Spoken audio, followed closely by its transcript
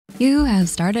You have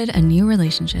started a new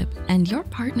relationship and your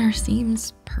partner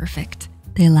seems perfect.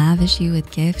 They lavish you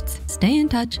with gifts, stay in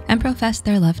touch, and profess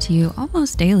their love to you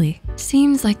almost daily.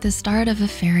 Seems like the start of a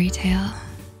fairy tale,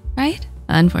 right?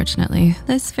 Unfortunately,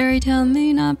 this fairy tale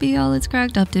may not be all it's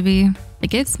cracked up to be. The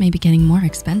gifts may be getting more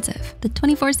expensive. The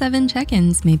 24/7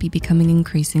 check-ins may be becoming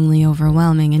increasingly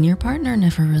overwhelming and your partner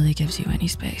never really gives you any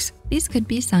space. These could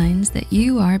be signs that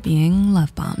you are being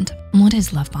love bombed. What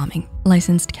is love bombing?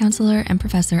 Licensed counselor and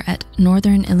professor at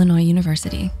Northern Illinois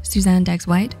University, Suzanne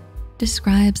Deggs-White,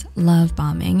 describes love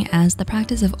bombing as the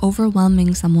practice of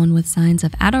overwhelming someone with signs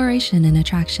of adoration and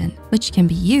attraction, which can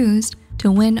be used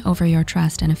to win over your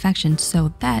trust and affection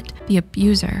so that the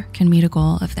abuser can meet a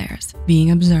goal of theirs.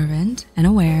 Being observant and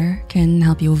aware can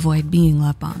help you avoid being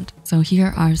love bombed. So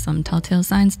here are some telltale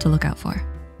signs to look out for.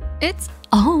 It's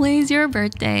always your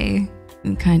birthday.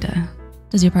 Kinda.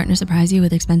 Does your partner surprise you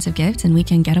with expensive gifts and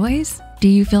weekend getaways? Do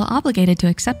you feel obligated to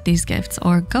accept these gifts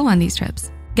or go on these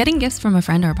trips? Getting gifts from a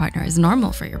friend or partner is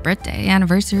normal for your birthday,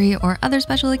 anniversary, or other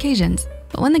special occasions.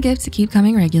 But when the gifts keep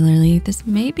coming regularly, this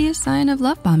may be a sign of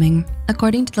love bombing.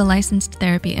 According to the licensed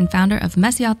therapy and founder of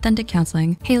Messy Authentic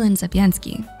Counseling, Helen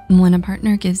Zapiansky, when a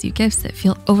partner gives you gifts that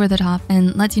feel over the top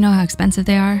and lets you know how expensive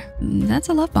they are, that's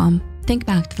a love bomb. Think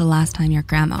back to the last time your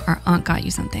grandma or aunt got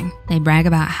you something. They brag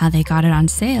about how they got it on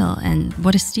sale and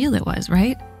what a steal it was,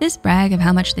 right? This brag of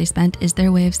how much they spent is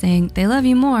their way of saying they love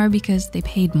you more because they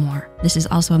paid more. This is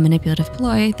also a manipulative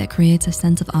ploy that creates a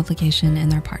sense of obligation in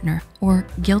their partner or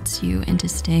guilts you into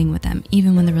staying with them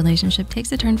even when the relationship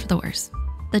takes a turn for the worse.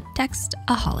 The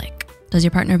text-aholic. Does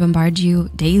your partner bombard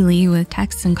you daily with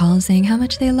texts and calls saying how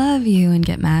much they love you and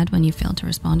get mad when you fail to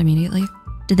respond immediately?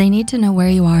 Do they need to know where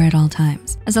you are at all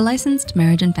times? As a licensed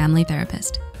marriage and family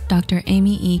therapist, Dr.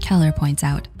 Amy E. Keller points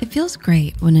out, it feels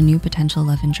great when a new potential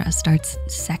love interest starts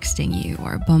sexting you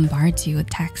or bombards you with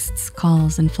texts,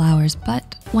 calls, and flowers,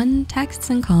 but when texts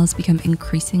and calls become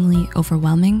increasingly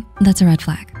overwhelming, that's a red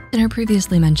flag. In her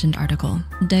previously mentioned article,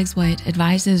 Deggs-White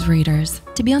advises readers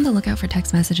to be on the lookout for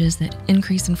text messages that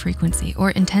increase in frequency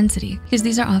or intensity because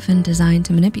these are often designed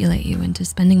to manipulate you into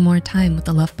spending more time with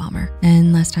the love bomber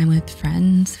and less time with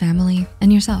friends, family,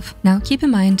 and yourself. Now, keep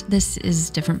in mind, this is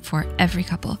different for every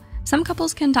couple. Some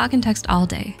couples can talk and text all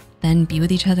day, then be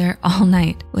with each other all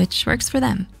night, which works for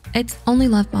them. It's only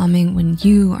love bombing when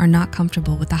you are not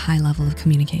comfortable with the high level of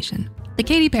communication. The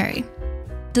Katy Perry.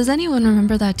 Does anyone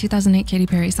remember that 2008 Katy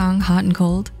Perry song, Hot and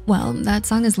Cold? Well, that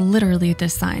song is literally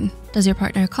this sign. Does your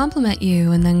partner compliment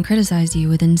you and then criticize you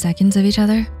within seconds of each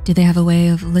other? Do they have a way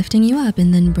of lifting you up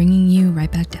and then bringing you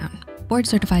right back down?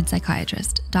 Board-certified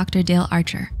psychiatrist, Dr. Dale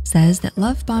Archer, says that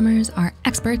love bombers are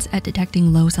experts at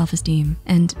detecting low self-esteem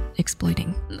and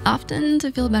exploiting, often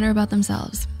to feel better about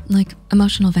themselves, like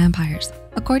emotional vampires.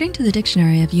 According to the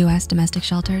Dictionary of US Domestic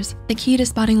Shelters, the key to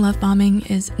spotting love bombing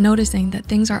is noticing that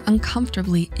things are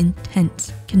uncomfortably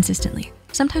intense consistently,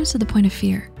 sometimes to the point of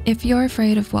fear. If you're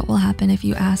afraid of what will happen if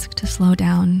you ask to slow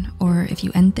down or if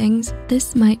you end things,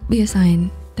 this might be a sign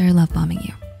they're love bombing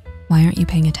you. Why aren't you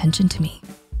paying attention to me?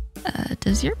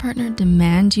 Does your partner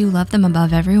demand you love them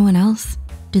above everyone else?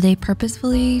 Do they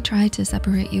purposefully try to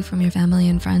separate you from your family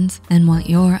and friends and want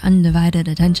your undivided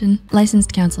attention?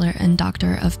 Licensed counselor and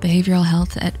doctor of behavioral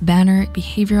health at Banner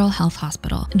Behavioral Health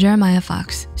Hospital, Jeremiah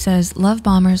Fox, says love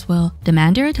bombers will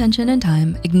demand your attention and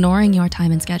time, ignoring your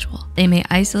time and schedule. They may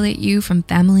isolate you from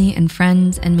family and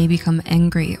friends and may become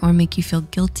angry or make you feel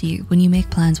guilty when you make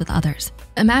plans with others.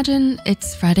 Imagine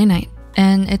it's Friday night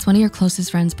and it's one of your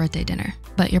closest friends' birthday dinner,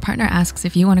 but your partner asks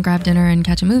if you want to grab dinner and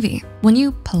catch a movie. When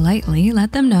you politely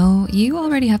let them know you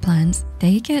already have plans,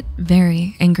 they get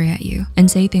very angry at you and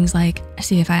say things like,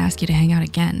 see if I ask you to hang out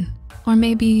again. Or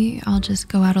maybe I'll just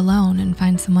go out alone and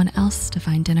find someone else to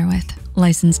find dinner with.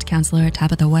 Licensed counselor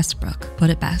Tabitha Westbrook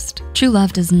put it best. True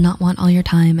love does not want all your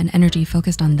time and energy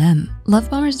focused on them. Love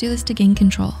bombers do this to gain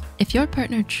control. If your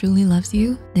partner truly loves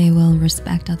you, they will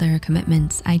respect other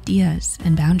commitments, ideas,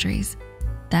 and boundaries.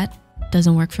 That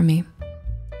doesn't work for me.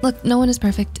 Look, no one is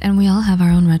perfect and we all have our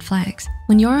own red flags.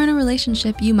 When you're in a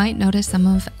relationship, you might notice some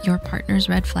of your partner's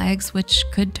red flags, which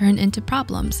could turn into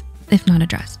problems if not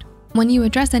addressed. When you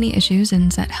address any issues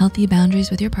and set healthy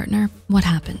boundaries with your partner, what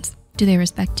happens? Do they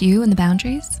respect you and the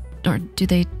boundaries? Or do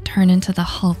they turn into the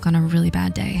Hulk on a really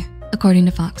bad day? According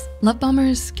to Fox, love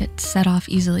bombers get set off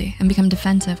easily and become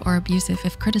defensive or abusive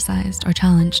if criticized or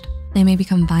challenged. They may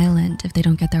become violent if they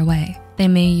don't get their way. They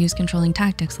may use controlling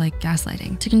tactics like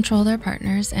gaslighting to control their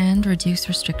partners and reduce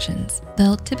restrictions.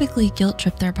 They'll typically guilt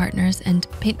trip their partners and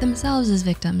paint themselves as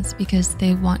victims because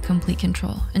they want complete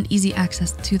control and easy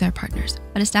access to their partners.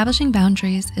 But establishing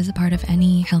boundaries is a part of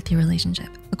any healthy relationship.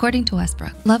 According to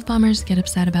Westbrook, love bombers get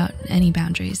upset about any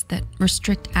boundaries that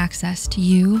restrict access to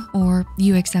you or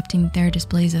you accepting their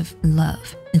displays of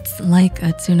love. It's like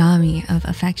a tsunami of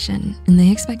affection, and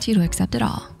they expect you to accept it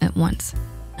all at once.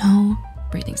 No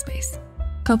breathing space.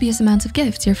 Copious amounts of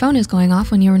gifts. Your phone is going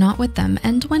off when you're not with them,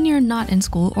 and when you're not in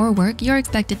school or work, you're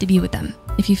expected to be with them.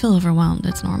 If you feel overwhelmed,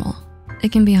 it's normal.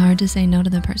 It can be hard to say no to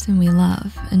the person we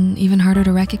love, and even harder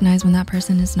to recognize when that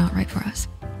person is not right for us.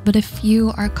 But if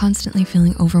you are constantly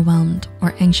feeling overwhelmed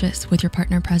or anxious with your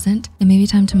partner present, it may be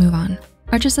time to move on.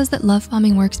 Archer says that love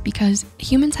bombing works because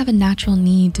humans have a natural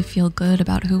need to feel good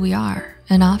about who we are,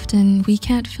 and often we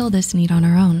can't fill this need on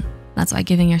our own. That's why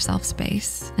giving yourself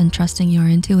space and trusting your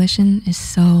intuition is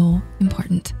so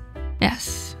important.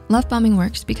 Yes, love bombing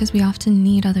works because we often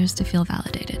need others to feel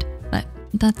validated, but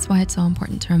that's why it's so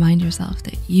important to remind yourself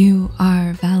that you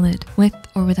are valid with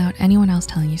or without anyone else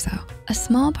telling you so. A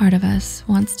small part of us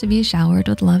wants to be showered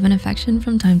with love and affection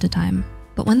from time to time,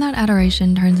 but when that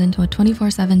adoration turns into a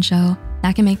 24/7 show,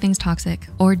 that can make things toxic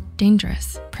or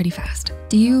dangerous pretty fast.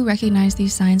 Do you recognize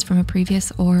these signs from a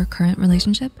previous or current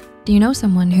relationship? Do you know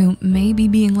someone who may be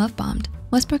being love bombed?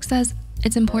 Westbrook says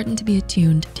it's important to be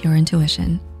attuned to your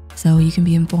intuition so you can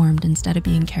be informed instead of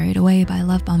being carried away by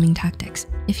love bombing tactics.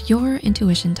 If your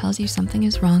intuition tells you something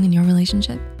is wrong in your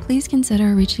relationship, please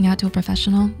consider reaching out to a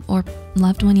professional or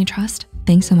loved one you trust.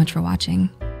 Thanks so much for watching.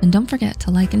 And don't forget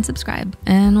to like and subscribe,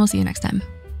 and we'll see you next time.